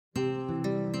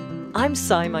I'm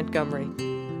Cy Montgomery.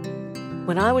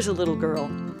 When I was a little girl,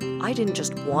 I didn't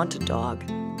just want a dog.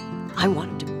 I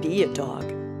wanted to be a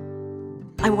dog.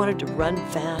 I wanted to run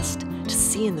fast, to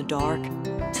see in the dark,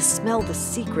 to smell the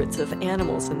secrets of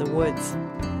animals in the woods.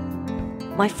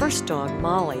 My first dog,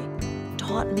 Molly,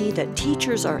 taught me that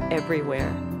teachers are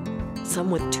everywhere.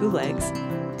 Some with 2 legs,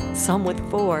 some with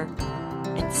 4,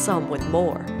 and some with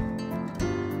more.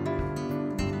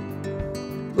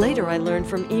 Later, I learned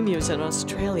from emus in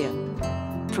Australia,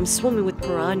 from swimming with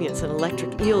piranhas and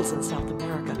electric eels in South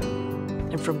America,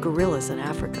 and from gorillas in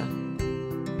Africa.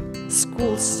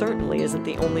 School certainly isn't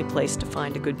the only place to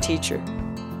find a good teacher.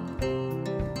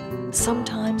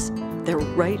 Sometimes they're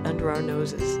right under our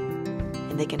noses,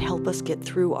 and they can help us get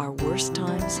through our worst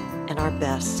times and our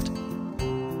best.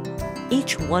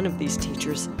 Each one of these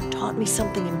teachers taught me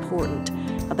something important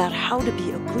about how to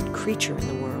be a good creature in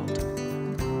the world.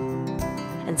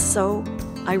 And so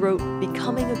I wrote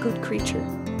Becoming a Good Creature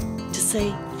to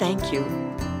say thank you.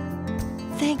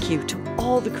 Thank you to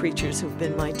all the creatures who've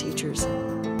been my teachers,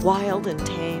 wild and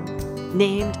tame,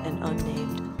 named and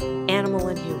unnamed, animal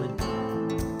and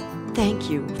human. Thank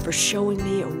you for showing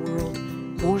me a world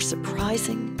more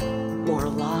surprising, more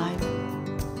alive,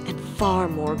 and far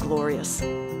more glorious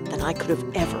than I could have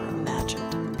ever imagined.